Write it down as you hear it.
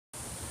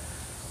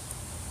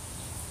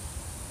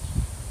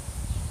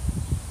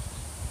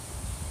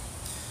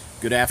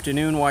Good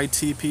afternoon,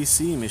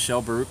 YTPC.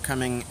 Michelle Baruch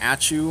coming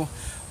at you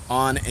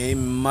on a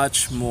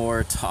much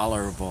more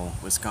tolerable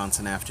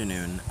Wisconsin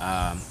afternoon.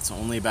 It's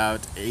only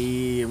about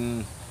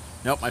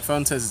nope, my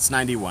phone says it's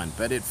 91,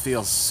 but it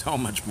feels so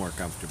much more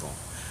comfortable.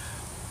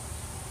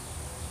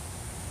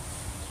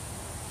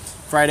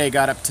 Friday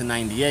got up to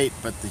 98,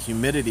 but the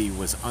humidity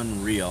was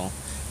unreal.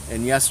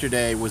 And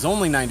yesterday was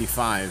only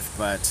 95,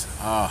 but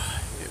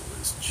it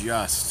was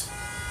just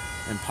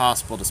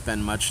impossible to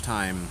spend much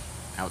time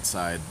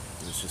outside.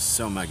 It was just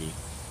so muggy.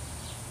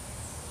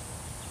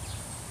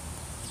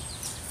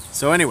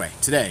 So anyway,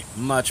 today,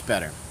 much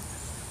better.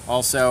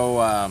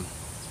 Also,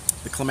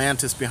 the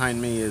clematis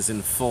behind me is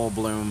in full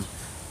bloom.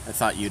 I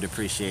thought you'd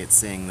appreciate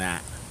seeing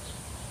that.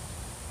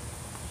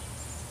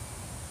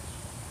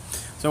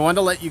 So I wanted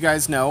to let you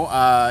guys know,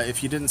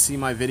 if you didn't see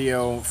my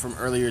video from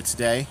earlier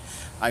today,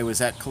 I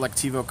was at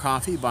Collectivo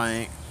Coffee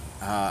buying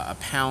a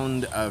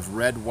pound of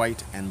red,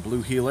 white, and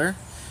blue healer,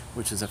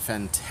 which is a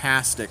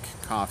fantastic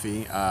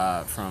coffee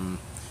from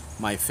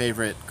my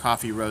favorite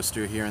coffee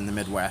roaster here in the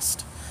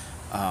Midwest.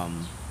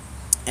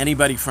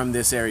 Anybody from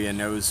this area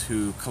knows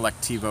who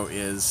Collectivo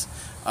is.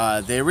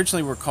 They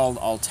originally were called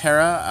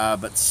Altera,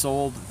 but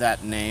sold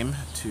that name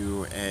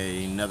to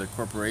another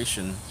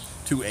corporation,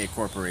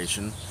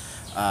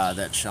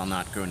 that shall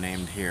not go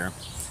named here.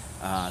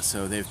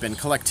 So they've been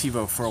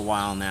Collectivo for a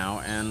while now,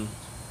 and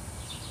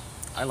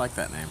I like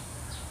that name.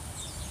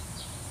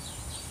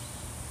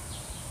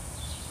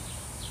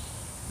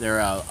 They're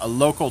a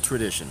local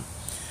tradition.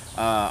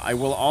 I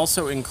will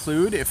also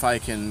include, if I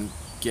can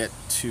get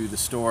to the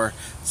store,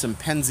 some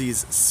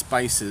Penzeys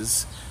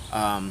spices.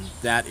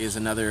 That is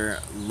another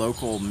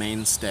local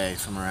mainstay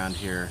from around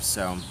here.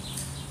 So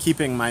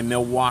keeping my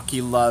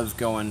Milwaukee love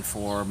going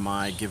for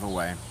my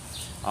giveaway.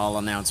 I'll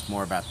announce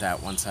more about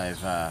that once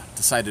I've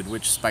decided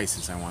which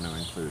spices I want to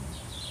include.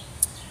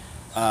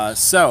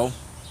 So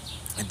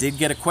I did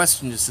get a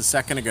question just a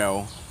second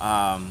ago.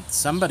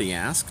 Somebody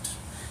asked,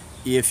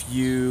 if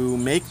you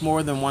make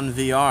more than one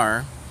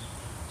VR,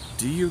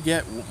 do you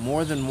get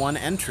more than one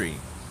entry?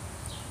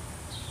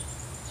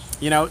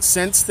 You know,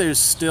 since there's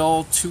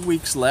still 2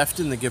 weeks left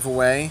in the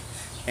giveaway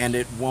and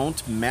it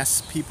won't mess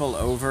people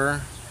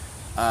over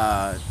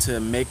to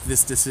make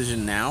this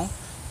decision now,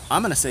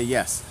 I'm going to say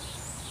yes.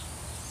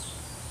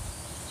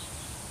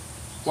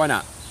 Why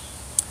not?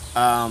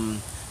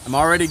 I'm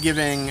already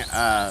giving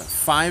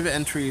 5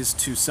 entries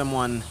to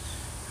someone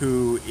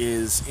who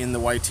is in the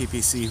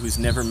YTPC who's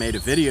never made a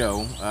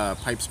video,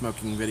 pipe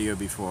smoking video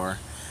before.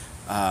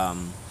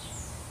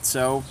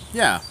 So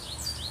yeah,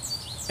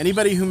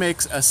 anybody who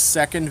makes a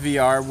second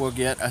VR will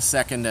get a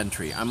second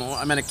entry. I'm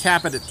going to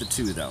cap it at the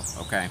 2 though,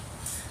 okay?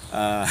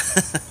 I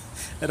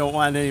don't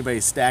want anybody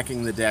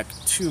stacking the deck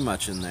too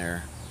much in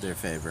their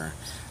favor.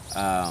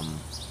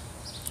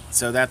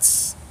 So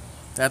that's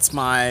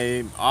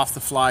my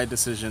off-the-fly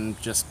decision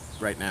just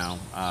right now.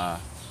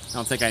 I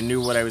don't think I knew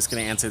what I was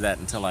going to answer that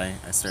until I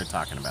started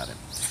talking about it.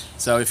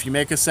 So if you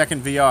make a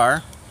second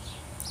VR,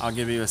 I'll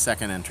give you a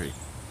second entry.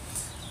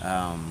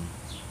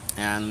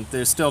 And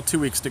there's still 2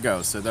 weeks to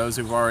go, so those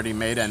who've already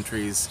made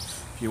entries,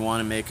 if you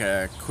want to make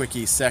a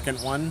quickie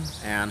second one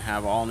and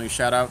have all new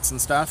shoutouts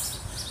and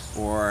stuff,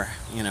 or,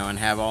 you know, and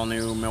have all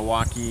new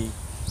Milwaukee,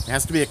 it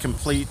has to be a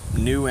complete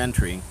new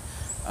entry.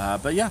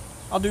 But yeah,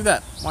 I'll do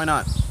that. Why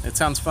not? It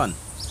sounds fun.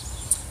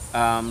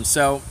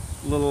 So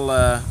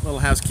little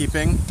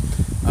housekeeping.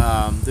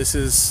 This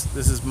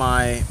is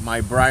my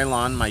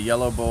Brylon, my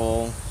yellow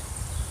bowl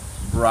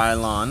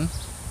Brylon.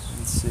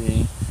 Let's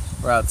see.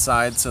 We're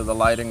outside, so the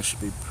lighting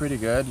should be pretty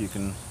good. You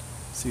can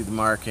see the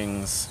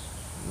markings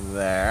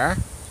there.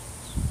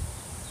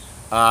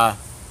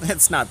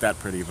 It's not that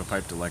pretty of a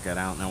pipe to look at.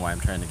 I don't know why I'm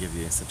trying to give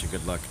you such a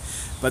good look.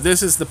 But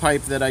this is the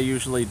pipe that I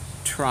usually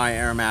try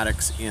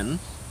aromatics in.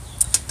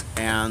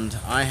 And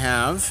I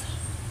have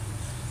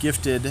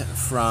gifted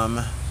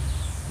from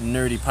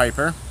Nerdy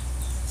Piper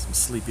some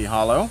Sleepy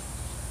Hollow.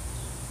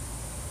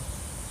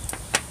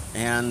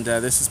 And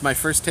this is my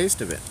first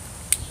taste of it.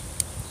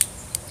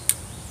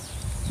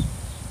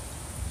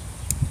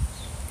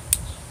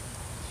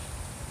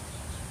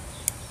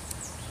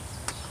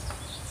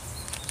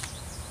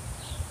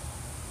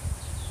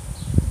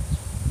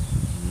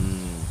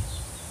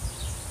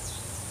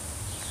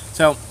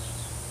 So,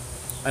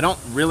 I don't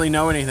really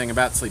know anything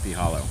about Sleepy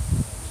Hollow.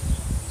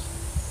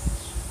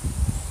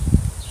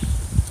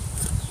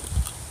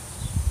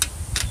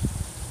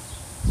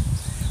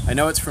 I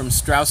know it's from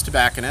Straus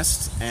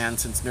Tobacconist, and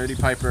since Nerdy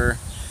Piper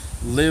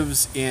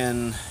lives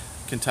in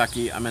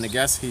Kentucky, I'm going to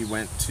guess he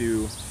went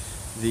to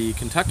the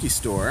Kentucky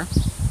store.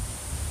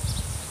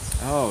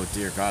 Oh,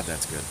 dear God,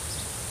 that's good.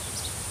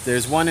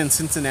 There's one in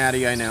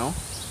Cincinnati, I know.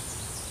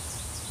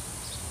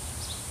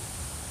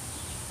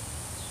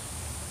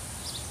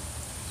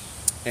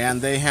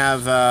 And they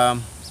have a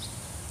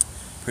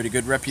pretty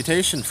good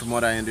reputation from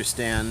what I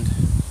understand.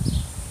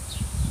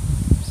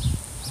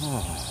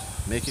 Oh,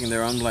 making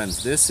their own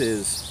blends. This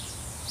is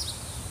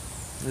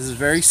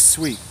very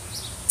sweet.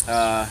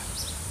 A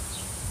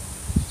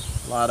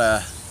lot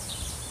of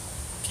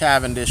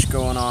Cavendish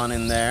going on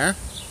in there.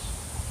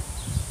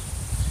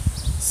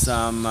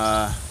 some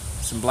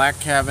black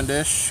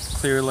Cavendish,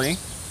 clearly,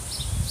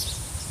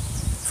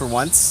 for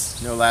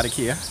once, no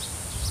Latakia.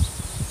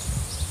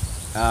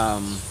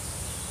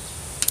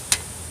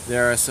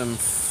 There are some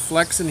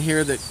flecks in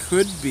here that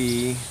could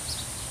be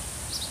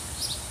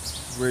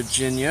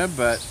Virginia,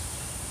 but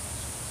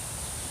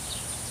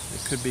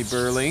it could be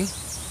Burley.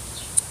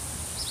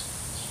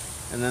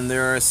 And then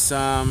there are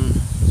some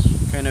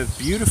kind of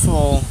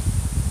beautiful,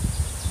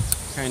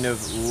 kind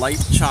of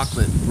light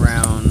chocolate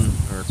brown,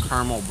 or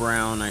caramel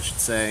brown, I should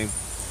say.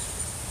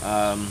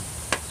 I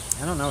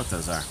don't know what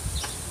those are.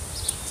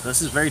 So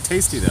this is very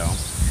tasty though.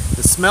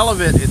 The smell of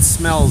it, it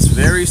smells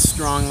very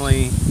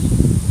strongly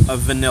of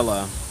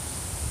vanilla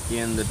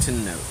in the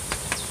tin note.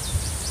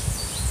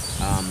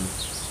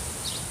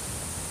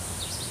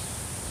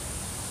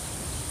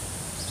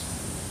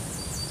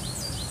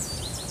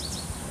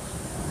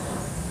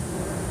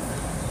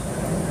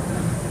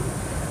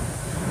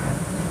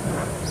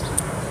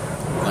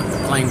 Let the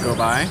plane go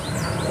by.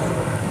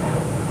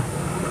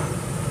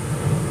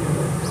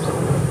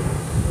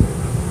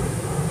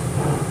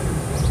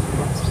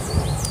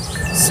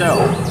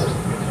 So,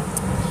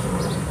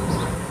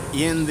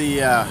 in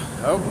the,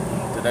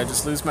 oh, did I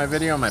just lose my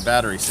video? My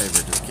battery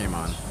saver just came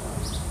on.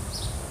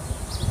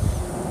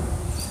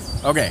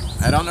 Okay,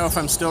 I don't know if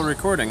I'm still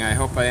recording. I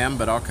hope I am,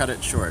 but I'll cut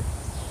it short.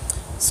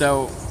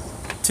 So,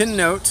 tin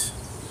note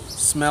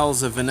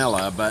smells of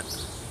vanilla, but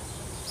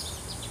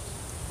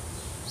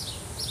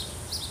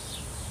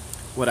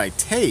what I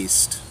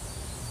taste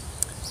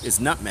is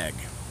nutmeg.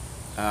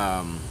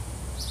 A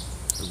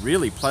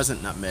really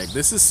pleasant nutmeg.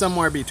 This is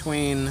somewhere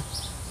between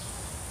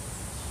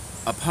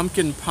a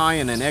pumpkin pie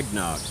and an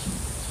eggnog.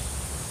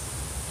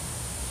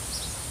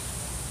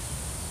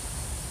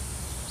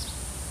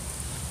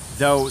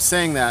 Though,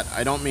 saying that,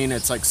 I don't mean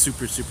it's like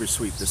super, super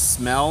sweet. The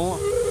smell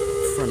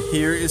from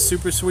here is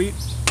super sweet,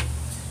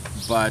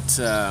 but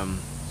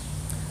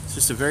it's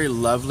just a very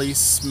lovely,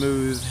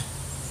 smooth,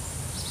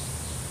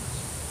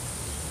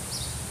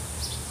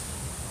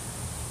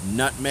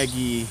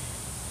 nutmeggy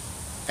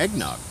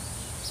eggnog.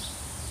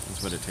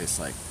 That's what it tastes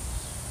like.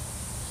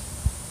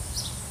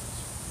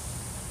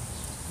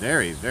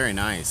 Very, very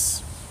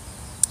nice.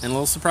 And a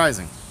little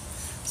surprising.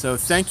 So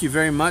thank you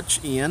very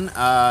much, Ian,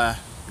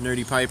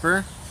 Nerdy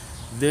Piper.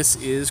 This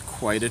is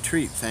quite a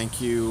treat.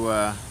 Thank you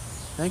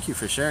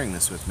for sharing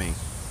this with me.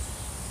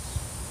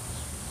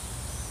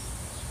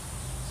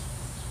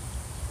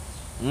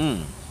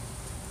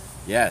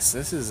 Yes,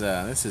 this is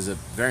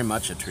very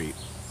much a treat.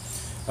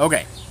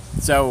 Okay,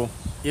 so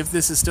if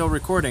this is still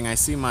recording, I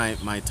see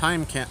my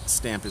time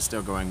stamp is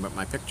still going, but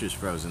my picture's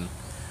frozen.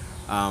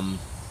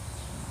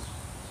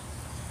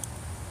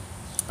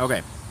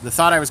 Okay, the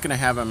thought I was going to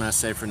have, I'm going to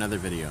save for another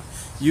video.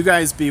 You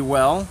guys be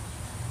well.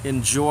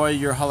 Enjoy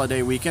your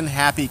holiday weekend.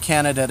 Happy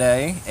Canada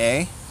Day,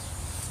 eh?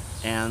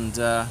 And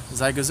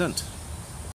sei gesund.